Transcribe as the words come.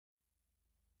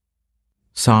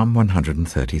Psalm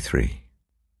 133.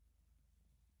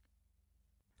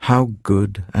 How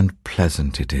good and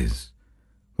pleasant it is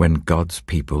when God's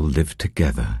people live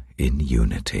together in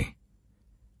unity.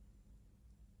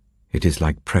 It is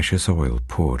like precious oil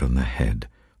poured on the head,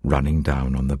 running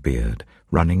down on the beard,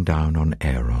 running down on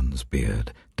Aaron's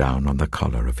beard, down on the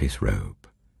collar of his robe.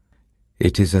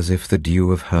 It is as if the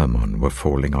dew of Hermon were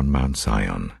falling on Mount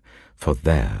Zion, for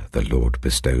there the Lord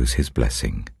bestows his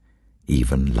blessing,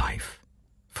 even life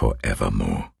for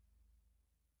evermore.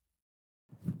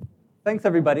 Thanks,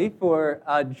 everybody, for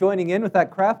joining in with that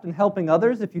craft and helping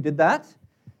others if you did that.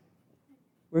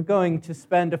 We're going to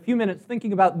spend a few minutes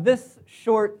thinking about this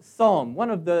short psalm, one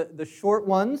of the short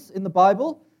ones in the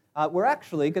Bible. We're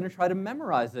actually going to try to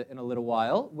memorize it in a little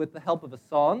while with the help of a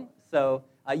song, so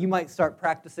you might start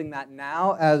practicing that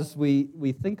now as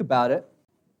we think about it.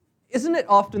 Isn't it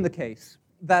often the case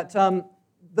that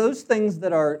those things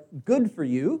that are good for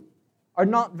you are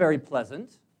not very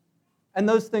pleasant, and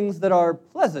those things that are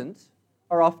pleasant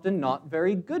are often not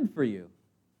very good for you,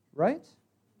 right?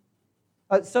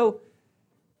 So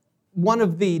one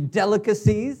of the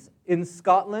delicacies in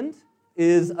Scotland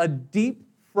is a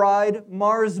deep-fried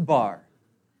Mars bar.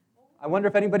 I wonder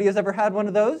if anybody has ever had one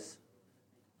of those?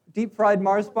 Deep-fried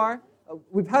Mars bar?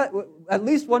 We've had at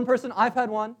least one person. I've had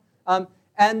one.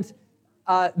 And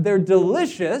they're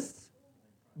delicious,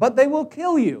 but they will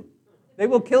kill you. They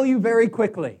will kill you very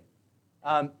quickly.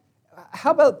 How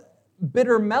about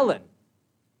bitter melon?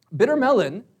 Bitter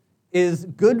melon is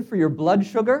good for your blood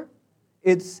sugar.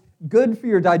 It's good for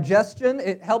your digestion.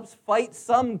 It helps fight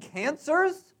some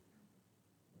cancers.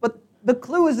 But the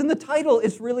clue is in the title.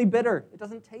 It's really bitter. It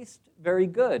doesn't taste very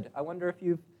good. I wonder if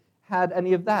you've had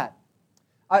any of that.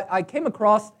 I came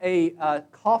across a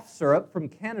cough syrup from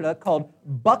Canada called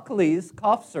Buckley's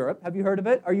cough syrup. Have you heard of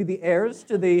it? Are you the heirs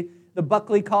to the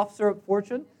Buckley cough syrup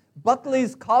fortune?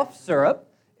 Buckley's cough syrup,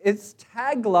 its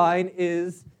tagline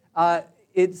is, what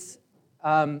is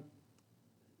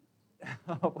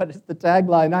the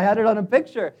tagline? I had it on a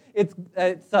picture. It's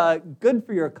good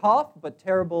for your cough, but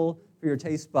terrible for your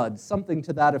taste buds, something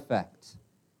to that effect.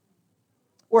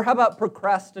 Or how about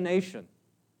procrastination?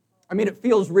 I mean, it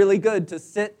feels really good to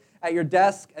sit at your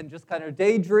desk and just kind of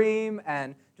daydream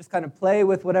and just kind of play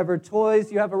with whatever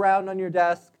toys you have around on your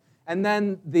desk. And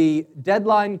then the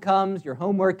deadline comes, your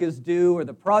homework is due, or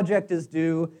the project is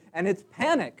due, and it's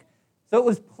panic. So it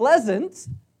was pleasant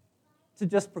to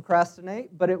just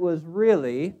procrastinate, but it was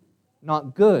really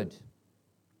not good.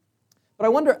 But I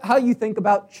wonder how you think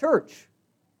about church.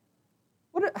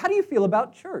 How do you feel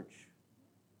about church?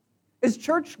 Is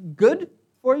church good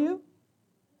for you?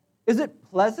 Is it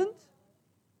pleasant?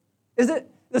 Is it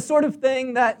the sort of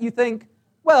thing that you think,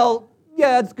 well,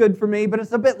 yeah, it's good for me, but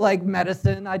it's a bit like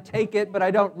medicine. I take it, but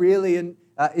I don't really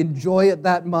enjoy it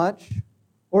that much.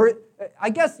 Or I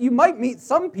guess you might meet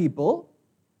some people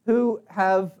who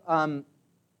have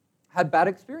had bad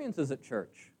experiences at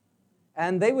church,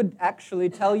 and they would actually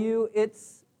tell you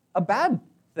it's a bad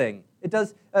thing.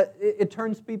 It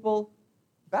turns people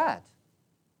bad.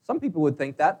 Some people would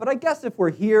think that, but I guess if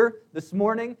we're here this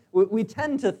morning, we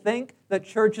tend to think that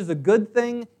church is a good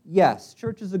thing. Yes,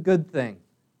 church is a good thing.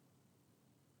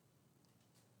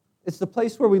 It's the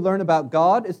place where we learn about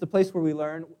God. It's the place where we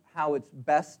learn how it's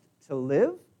best to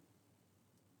live.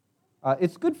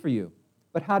 It's good for you,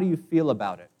 but how do you feel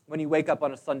about it when you wake up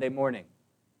on a Sunday morning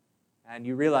and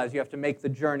you realize you have to make the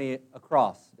journey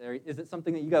across? Is it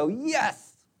something that you go,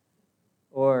 yes?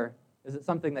 Or is it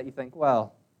something that you think,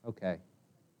 well, okay,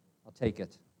 I'll take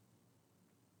it?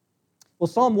 Well,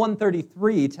 Psalm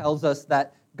 133 tells us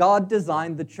that God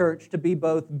designed the church to be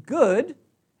both good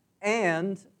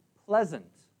and pleasant.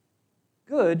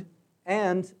 Good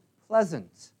and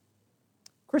pleasant.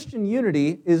 Christian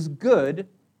unity is good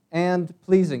and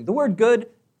pleasing. The word good,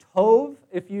 tov,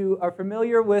 if you are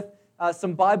familiar with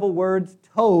some Bible words,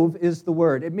 tov is the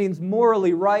word. It means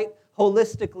morally right,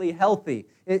 holistically healthy.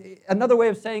 Another way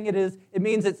of saying it is, it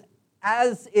means it's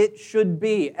as it should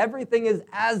be. Everything is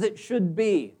as it should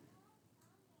be.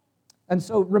 And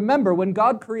so remember, when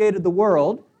God created the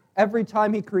world, every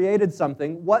time he created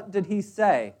something, what did he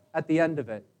say at the end of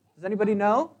it? Does anybody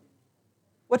know?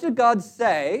 What did God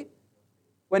say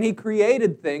when he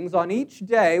created things on each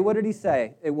day? What did he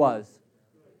say it was?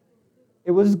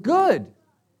 It was good.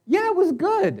 Yeah, it was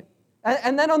good.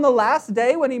 And then on the last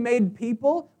day when he made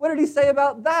people, what did he say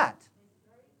about that?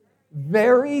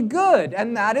 Very good.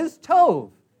 And that is tov.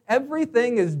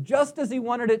 Everything is just as he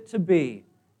wanted it to be.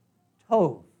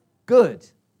 Tov. Good.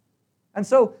 And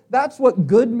so that's what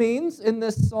good means in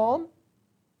this psalm.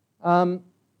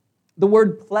 The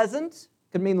word pleasant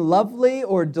can mean lovely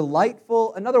or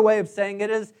delightful. Another way of saying it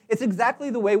is it's exactly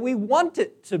the way we want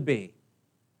it to be.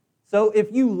 So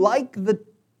if you like the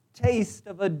taste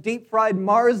of a deep-fried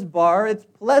Mars bar, it's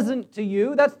pleasant to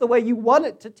you, that's the way you want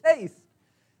it to taste,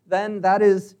 then that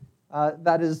is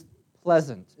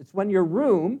pleasant. It's when your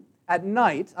room at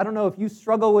night, I don't know if you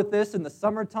struggle with this in the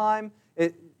summertime,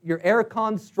 your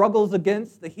aircon struggles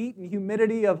against the heat and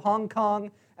humidity of Hong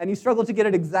Kong, and you struggle to get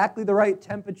it exactly the right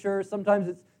temperature. Sometimes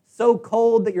it's so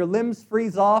cold that your limbs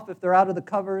freeze off if they're out of the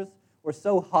covers, or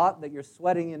so hot that you're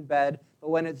sweating in bed. But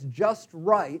when it's just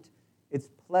right, it's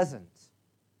pleasant.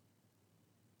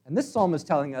 And this psalm is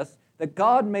telling us that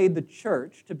God made the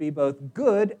church to be both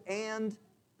good and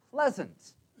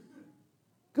pleasant.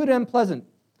 Good and pleasant.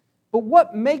 But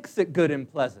what makes it good and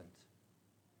pleasant?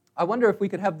 I wonder if we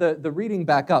could have the reading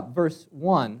back up, verse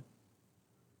 1.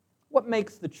 What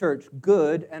makes the church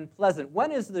good and pleasant?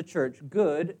 When is the church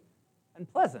good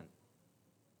and pleasant?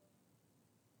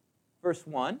 Verse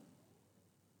 1.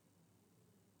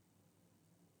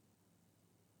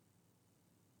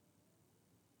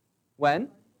 When?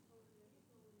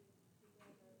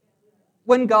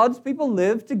 When God's people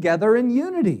live together in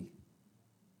unity.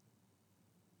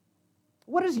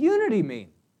 What does unity mean?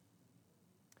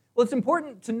 Well, it's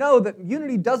important to know that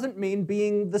unity doesn't mean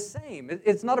being the same.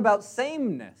 It's not about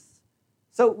sameness.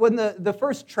 So when the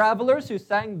first travelers who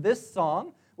sang this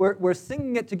song were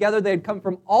singing it together, they had come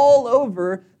from all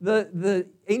over the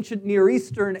ancient Near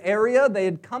Eastern area. They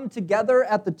had come together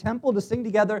at the temple to sing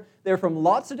together. They're from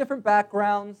lots of different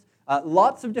backgrounds,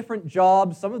 lots of different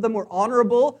jobs. Some of them were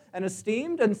honorable and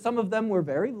esteemed, and some of them were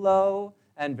very low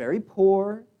and very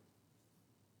poor.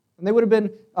 And they would have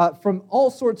been from all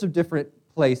sorts of different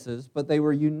places, but they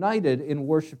were united in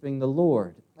worshiping the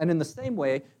Lord. And in the same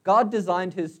way, God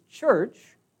designed His church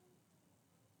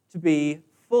to be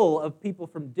full of people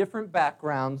from different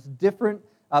backgrounds, different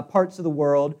parts of the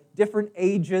world, different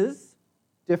ages,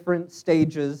 different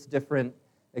stages, different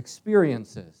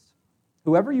experiences.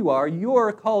 Whoever you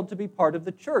are called to be part of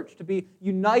the church, to be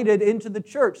united into the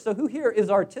church. So who here is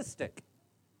artistic?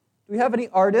 Do we have any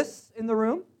artists in the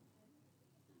room?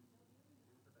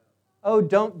 Oh,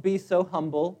 don't be so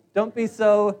humble. Don't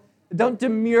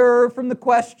demur from the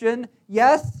question.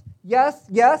 Yes, yes,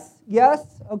 yes,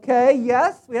 yes. Okay,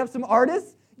 yes, we have some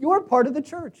artists. You're part of the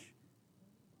church.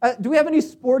 Do we have any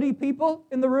sporty people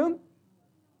in the room?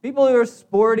 People who are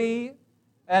sporty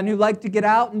and who like to get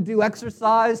out and do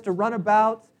exercise, to run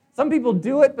about. Some people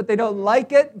do it, but they don't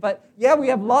like it. But yeah, we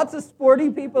have lots of sporty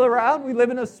people around. We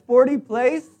live in a sporty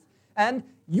place. And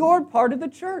you're part of the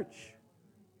church.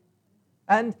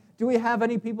 And do we have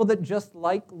any people that just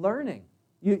like learning?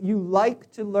 You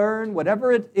like to learn,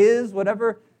 whatever it is,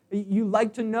 whatever you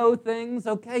like to know things,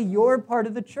 okay, you're part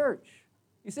of the church.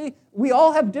 You see, we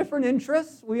all have different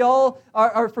interests. We all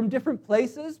are from different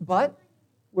places, but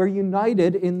we're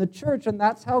united in the church, and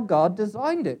that's how God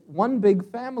designed it. One big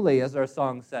family, as our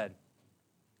song said.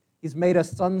 He's made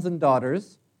us sons and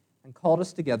daughters and called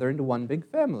us together into one big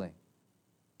family.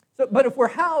 So, but if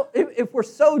we're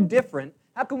so different,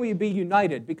 how can we be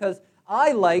united? Because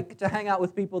I like to hang out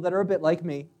with people that are a bit like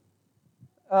me,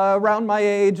 around my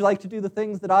age, like to do the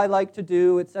things that I like to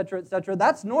do, etc., etc.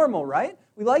 That's normal, right?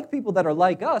 We like people that are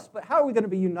like us, but how are we going to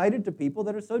be united to people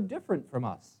that are so different from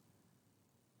us?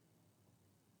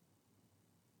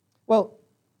 Well,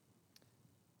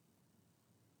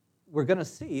 we're going to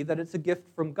see that it's a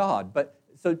gift from God.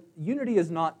 So unity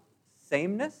is not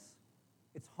sameness,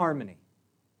 it's harmony.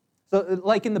 So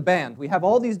like in the band, we have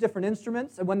all these different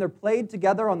instruments, and when they're played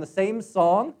together on the same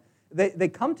song, they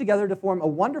come together to form a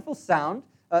wonderful sound.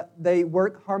 They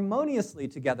work harmoniously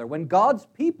together. When God's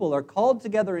people are called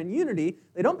together in unity,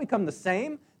 they don't become the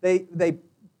same. They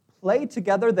play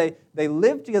together, they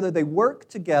live together, they work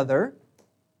together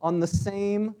on the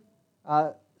same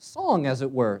song, as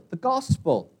it were, the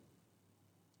gospel.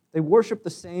 They worship the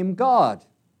same God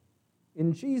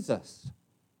in Jesus.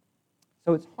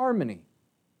 So it's harmony.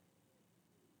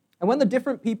 And when the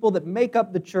different people that make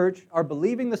up the church are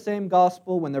believing the same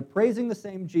gospel, when they're praising the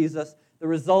same Jesus, the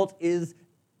result is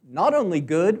not only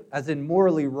good, as in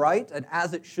morally right and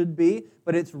as it should be,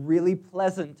 but it's really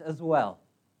pleasant as well.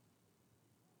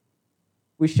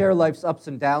 We share life's ups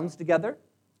and downs together.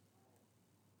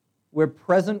 We're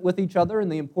present with each other in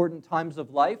the important times of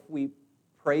life. We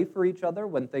pray for each other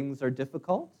when things are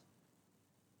difficult.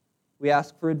 We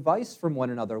ask for advice from one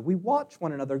another. We watch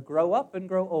one another grow up and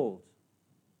grow old.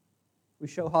 We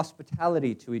show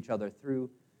hospitality to each other through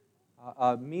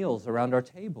meals around our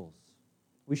tables.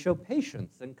 We show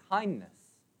patience and kindness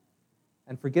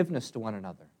and forgiveness to one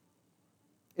another.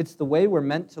 It's the way we're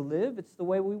meant to live. It's the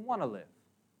way we want to live.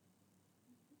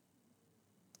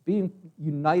 Being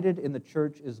united in the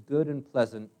church is good and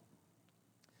pleasant.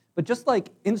 But just like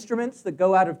instruments that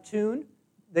go out of tune,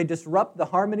 they disrupt the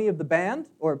harmony of the band,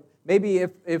 or maybe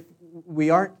if we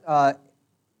aren't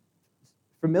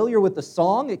familiar with the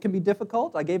song, it can be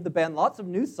difficult. I gave the band lots of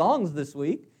new songs this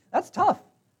week. That's tough.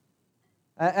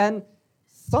 And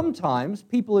sometimes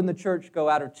people in the church go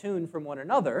out of tune from one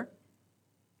another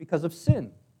because of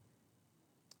sin.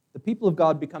 The people of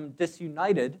God become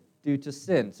disunited due to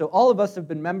sin. So all of us have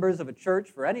been members of a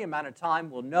church for any amount of time,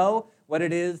 will know what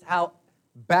it is, how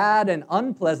bad and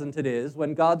unpleasant it is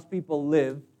when God's people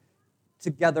live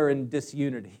together in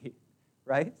disunity,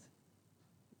 right?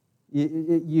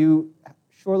 You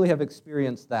surely have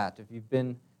experienced that if you've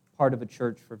been part of a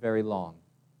church for very long.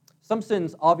 Some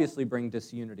sins obviously bring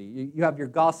disunity. You have your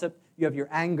gossip, you have your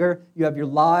anger, you have your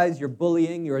lies, your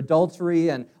bullying, your adultery,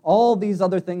 and all these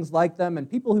other things like them. And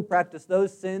people who practice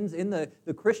those sins in the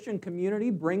Christian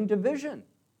community bring division.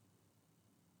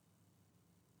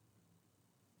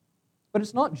 But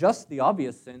it's not just the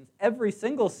obvious sins. Every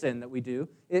single sin that we do,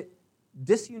 it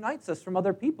disunites us from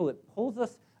other people. It pulls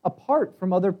us apart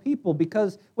from other people,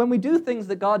 because when we do things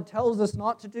that God tells us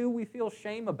not to do, we feel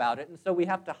shame about it, and so we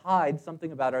have to hide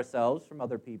something about ourselves from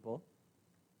other people.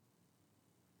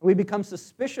 We become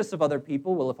suspicious of other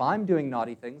people. Well, if I'm doing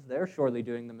naughty things, they're surely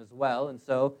doing them as well, and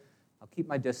so I'll keep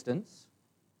my distance.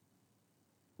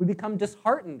 We become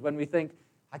disheartened when we think,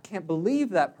 I can't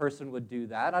believe that person would do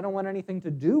that. I don't want anything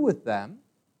to do with them.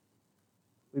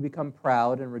 We become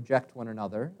proud and reject one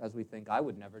another as we think, I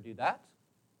would never do that.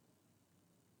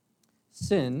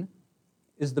 Sin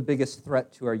is the biggest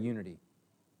threat to our unity.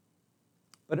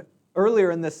 But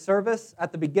earlier in this service,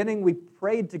 at the beginning, we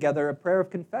prayed together a prayer of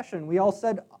confession. We all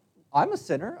said, I'm a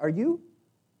sinner. Are you?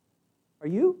 Are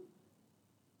you?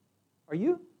 Are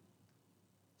you?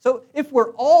 So if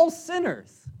we're all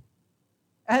sinners,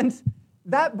 and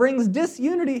that brings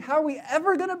disunity, how are we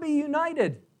ever going to be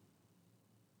united?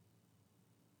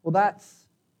 Well, that's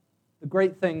the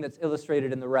great thing that's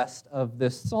illustrated in the rest of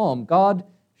this psalm. God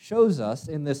shows us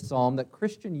in this psalm that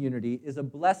Christian unity is a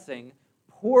blessing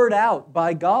poured out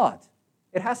by God.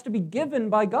 It has to be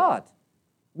given by God.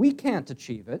 We can't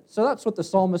achieve it. So that's what the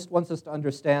psalmist wants us to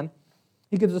understand.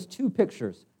 He gives us two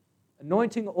pictures,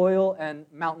 anointing oil and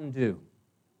Mountain Dew.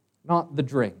 Not the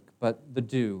drink, but the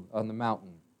dew on the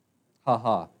mountain.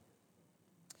 Ha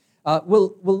ha.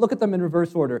 We'll look at them in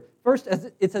reverse order. First,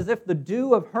 it's as if the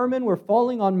dew of Hermon were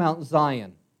falling on Mount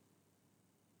Zion.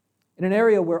 In an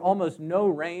area where almost no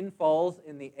rain falls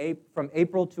from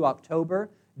April to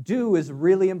October, dew is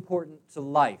really important to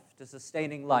life, to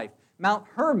sustaining life. Mount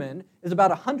Hermon is about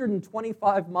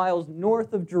 125 miles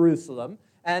north of Jerusalem,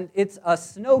 and it's a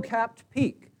snow-capped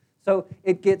peak. So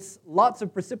it gets lots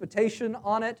of precipitation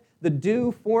on it. The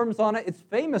dew forms on it. It's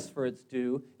famous for its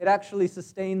dew. It actually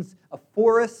sustains a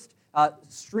forest.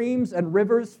 Streams and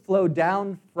rivers flow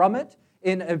down from it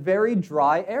in a very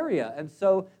dry area. And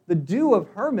so the dew of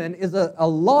Hermon is a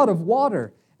lot of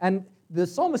water. And the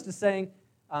psalmist is saying,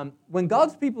 when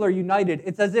God's people are united,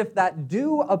 it's as if that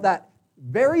dew of that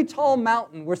very tall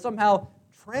mountain were somehow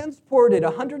transported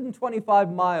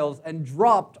 125 miles and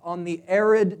dropped on the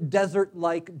arid,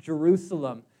 desert-like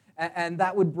Jerusalem. And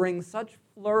that would bring such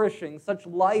flourishing, such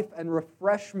life and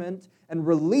refreshment and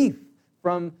relief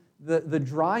from the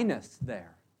dryness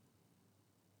there.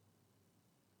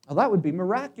 Well, that would be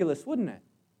miraculous, wouldn't it?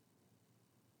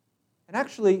 And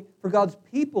actually, for God's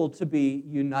people to be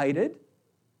united,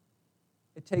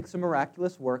 it takes a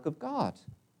miraculous work of God.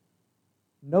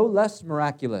 No less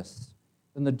miraculous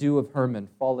than the dew of Hermon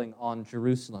falling on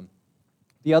Jerusalem.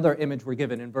 The other image we're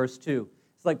given in verse 2,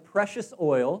 it's like precious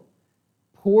oil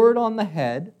poured on the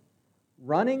head,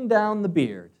 running down the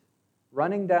beard,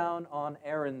 running down on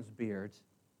Aaron's beard,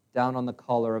 down on the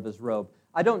collar of his robe.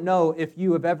 I don't know if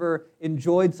you have ever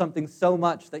enjoyed something so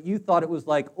much that you thought it was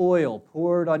like oil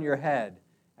poured on your head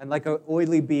and like an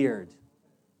oily beard.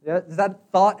 Does that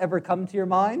thought ever come to your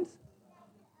mind?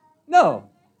 No.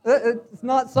 It's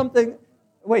not something...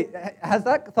 Wait, has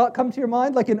that thought come to your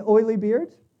mind, like an oily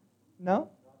beard? No?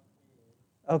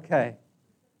 Okay.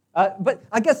 But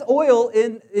I guess oil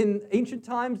in ancient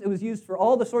times, it was used for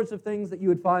all the sorts of things that you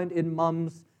would find in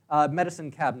Mom's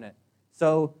medicine cabinet.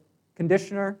 So,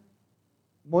 conditioner,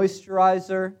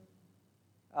 moisturizer,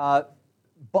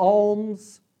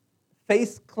 balms,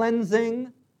 face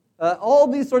cleansing, all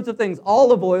these sorts of things.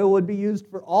 Olive oil would be used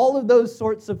for all of those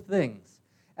sorts of things.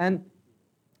 And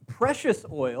precious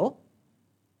oil,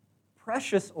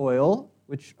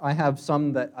 which I have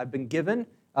some that I've been given,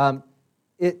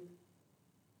 it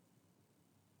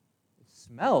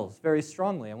smells very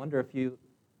strongly. I wonder if you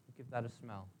give that a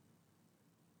smell.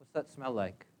 What's that smell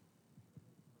like?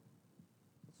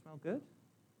 Smell good?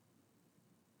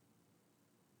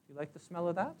 Do you like the smell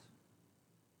of that?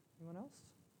 Anyone else?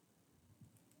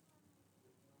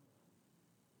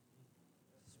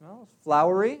 Smells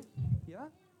flowery? Yeah?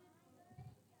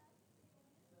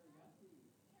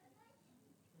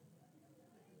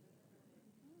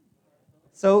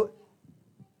 So,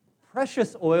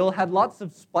 precious oil had lots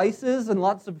of spices and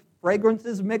lots of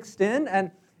fragrances mixed in,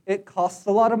 and it costs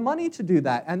a lot of money to do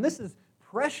that. And this is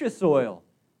precious oil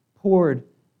poured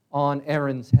on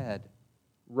Aaron's head,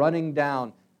 running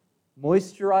down,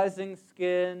 moisturizing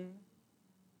skin,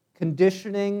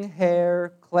 conditioning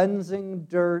hair, cleansing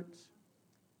dirt,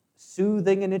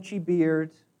 soothing an itchy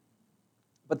beard.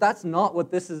 But that's not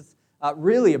what this is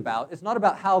really about. It's not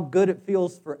about how good it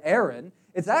feels for Aaron.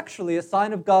 It's actually a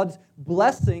sign of God's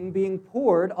blessing being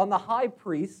poured on the high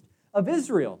priest of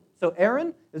Israel. So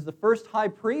Aaron is the first high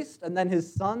priest, and then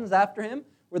his sons after him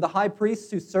were the high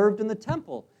priests who served in the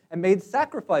temple and made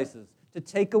sacrifices to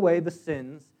take away the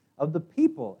sins of the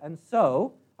people. And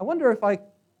so I wonder if I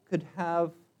could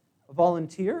have a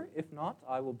volunteer. If not,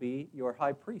 I will be your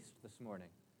high priest this morning.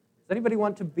 Does anybody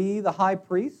want to be the high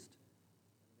priest?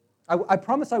 I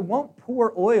promise I won't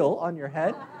pour oil on your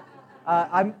head.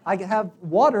 I have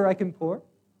water I can pour.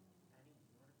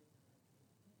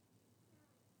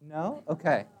 No?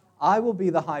 Okay. I will be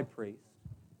the high priest.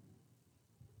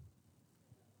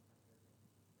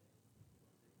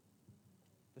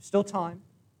 There's still time.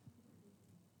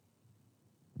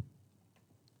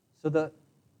 So the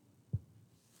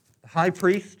high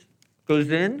priest goes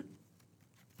in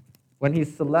when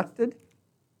he's selected.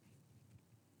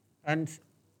 And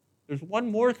there's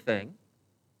one more thing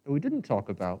that we didn't talk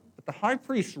about. But the high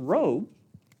priest's robe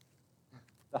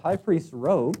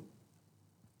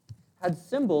had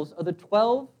symbols of the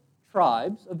 12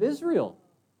 tribes of Israel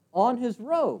on his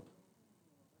robe.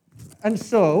 And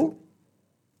so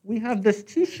we have this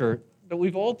t-shirt that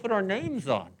we've all put our names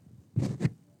on. I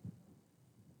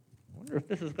wonder if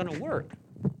this is going to work.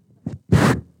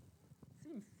 It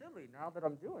seems silly now that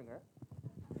I'm doing it.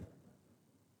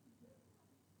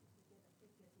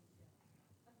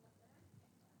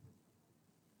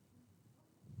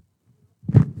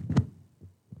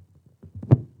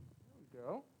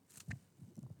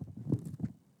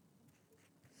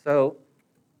 So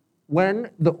when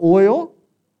the oil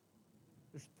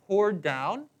is poured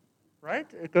down, right,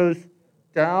 it goes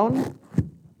down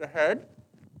the head,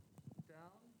 down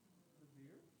the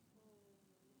beard,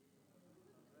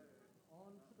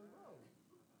 onto the robe,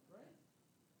 right?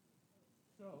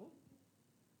 So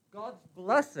God's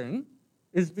blessing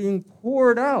is being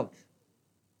poured out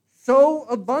so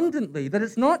abundantly that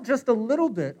it's not just a little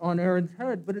bit on Aaron's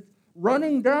head, but it's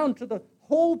running down to the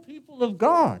whole people of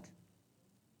God.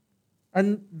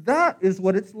 And that is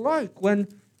what it's like when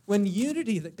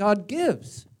unity that God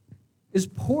gives is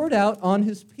poured out on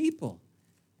his people.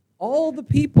 All the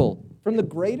people, from the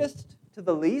greatest to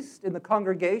the least in the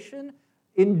congregation,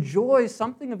 enjoy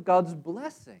something of God's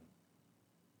blessing.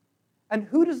 And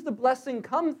who does the blessing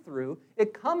come through?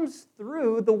 It comes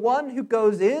through the one who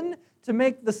goes in to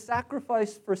make the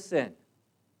sacrifice for sin,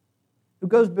 who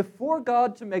goes before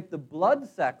God to make the blood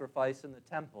sacrifice in the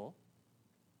temple,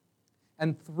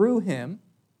 and through him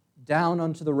down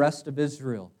unto the rest of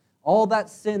Israel. All that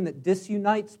sin that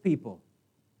disunites people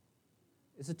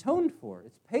is atoned for,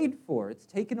 it's paid for, it's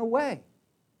taken away.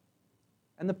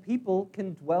 And the people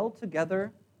can dwell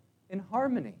together in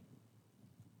harmony.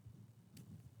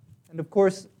 And of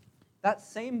course, that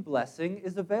same blessing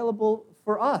is available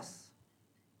for us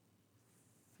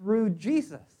through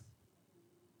Jesus.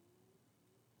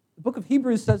 The book of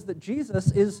Hebrews says that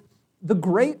Jesus is the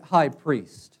great high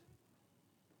priest.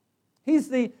 He's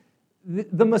the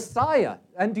Messiah.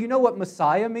 And do you know what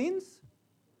Messiah means?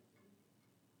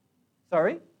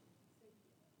 Sorry?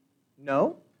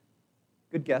 No?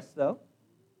 Good guess, though.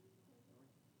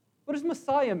 What does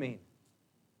Messiah mean?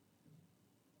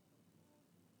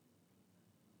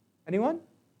 Anyone?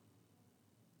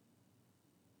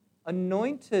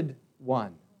 Anointed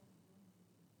one.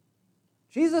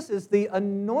 Jesus is the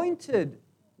anointed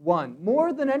one.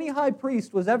 More than any high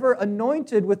priest was ever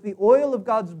anointed with the oil of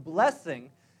God's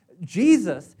blessing,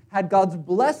 Jesus had God's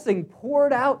blessing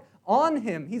poured out on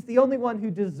him. He's the only one who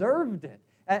deserved it.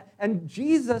 And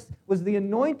Jesus was the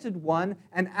anointed one,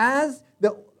 and as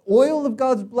the oil of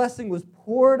God's blessing was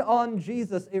poured on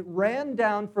Jesus, it ran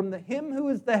down from him who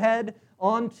is the head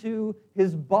onto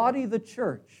his body, the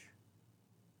church.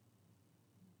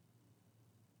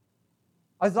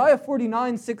 Isaiah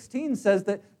 49:16 says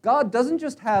that God doesn't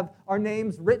just have our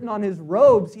names written on his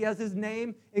robes, he has his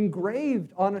name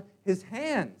engraved on his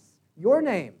hands. Your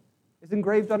name is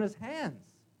engraved on his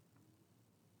hands.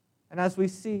 And as we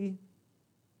see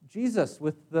Jesus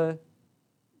with the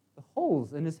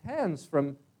holes in his hands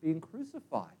from being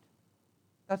crucified,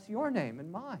 that's your name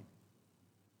and mine.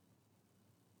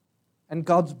 And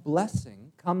God's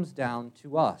blessing comes down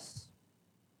to us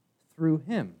through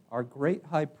him, our great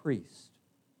high priest,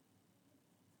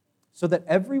 so that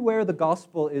everywhere the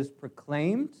gospel is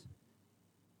proclaimed,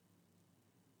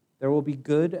 there will be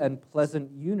good and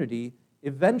pleasant unity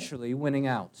eventually winning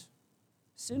out.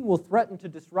 Sin will threaten to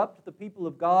disrupt the people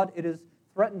of God. It has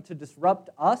threatened to disrupt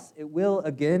us. It will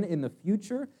again in the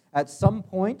future at some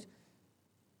point.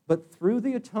 But through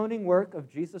the atoning work of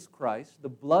Jesus Christ, the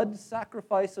blood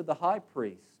sacrifice of the high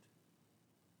priest,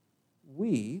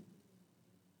 we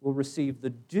will receive the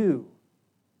dew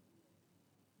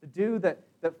that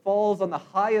falls on the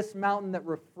highest mountain that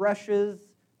refreshes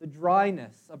the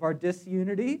dryness of our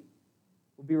disunity,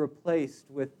 will be replaced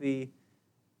with the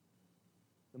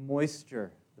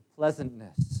moisture, the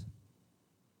pleasantness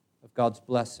of God's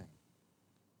blessing.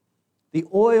 The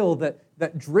oil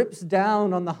that drips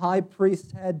down on the high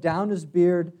priest's head, down his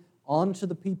beard, onto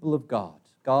the people of God.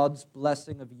 God's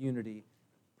blessing of unity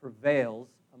prevails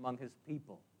among his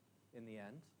people in the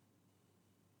end.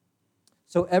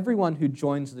 So everyone who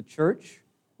joins the church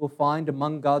will find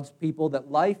among God's people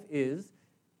that life is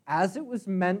as it was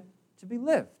meant to be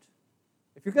lived.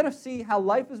 If you're going to see how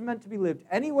life is meant to be lived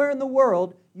anywhere in the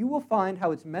world, you will find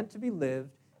how it's meant to be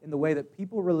lived in the way that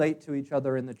people relate to each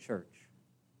other in the church.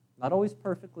 Not always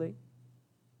perfectly,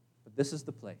 but this is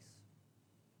the place.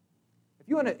 If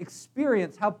you want to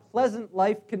experience how pleasant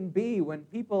life can be when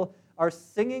people are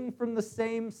singing from the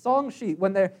same song sheet,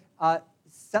 when they're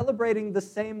celebrating the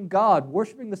same God,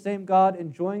 worshiping the same God,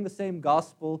 enjoying the same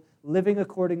gospel, living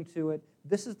according to it,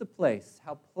 this is the place,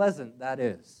 how pleasant that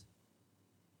is.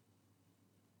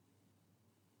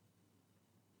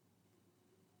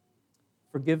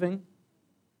 Forgiving,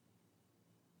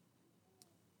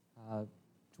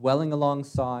 dwelling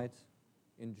alongside,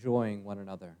 enjoying one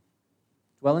another,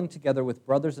 dwelling together with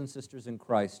brothers and sisters in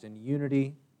Christ in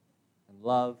unity and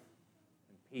love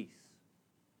and peace.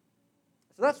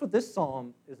 So that's what this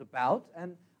psalm is about,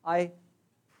 and I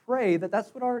pray that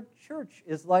that's what our church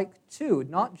is like too,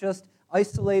 not just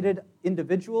isolated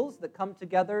individuals that come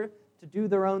together to do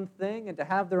their own thing and to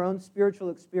have their own spiritual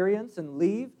experience and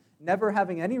leave, never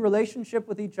having any relationship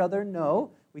with each other.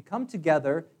 No, we come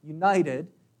together, united,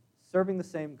 serving the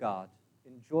same God,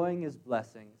 enjoying his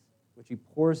blessings, which he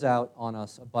pours out on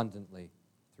us abundantly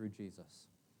through Jesus.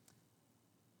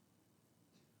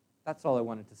 That's all I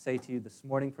wanted to say to you this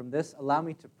morning from this. Allow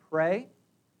me to pray,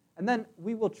 and then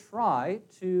we will try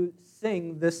to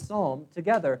sing this psalm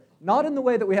together, not in the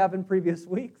way that we have in previous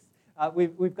weeks.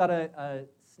 We've got a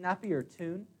snappier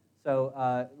tune,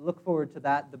 so look forward to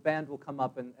that. The band will come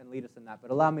up and lead us in that,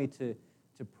 but allow me to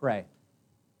pray.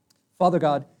 Father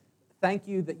God, thank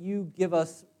you that you give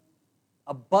us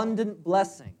abundant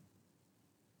blessing.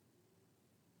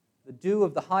 The dew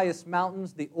of the highest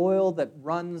mountains, the oil that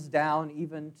runs down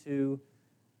even to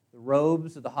the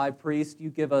robes of the high priest. You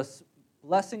give us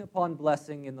blessing upon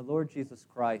blessing in the Lord Jesus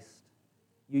Christ.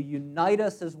 You unite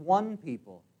us as one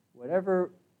people.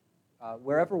 Wherever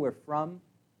we're from,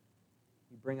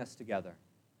 you bring us together.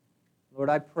 Lord,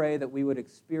 I pray that we would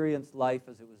experience life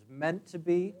as it was meant to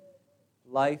be,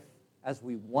 life as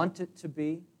we want it to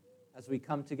be, as we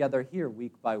come together here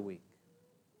week by week.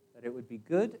 That it would be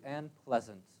good and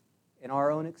pleasant in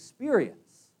our own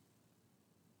experience.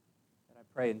 And I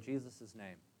pray in Jesus'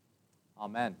 name.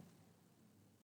 Amen.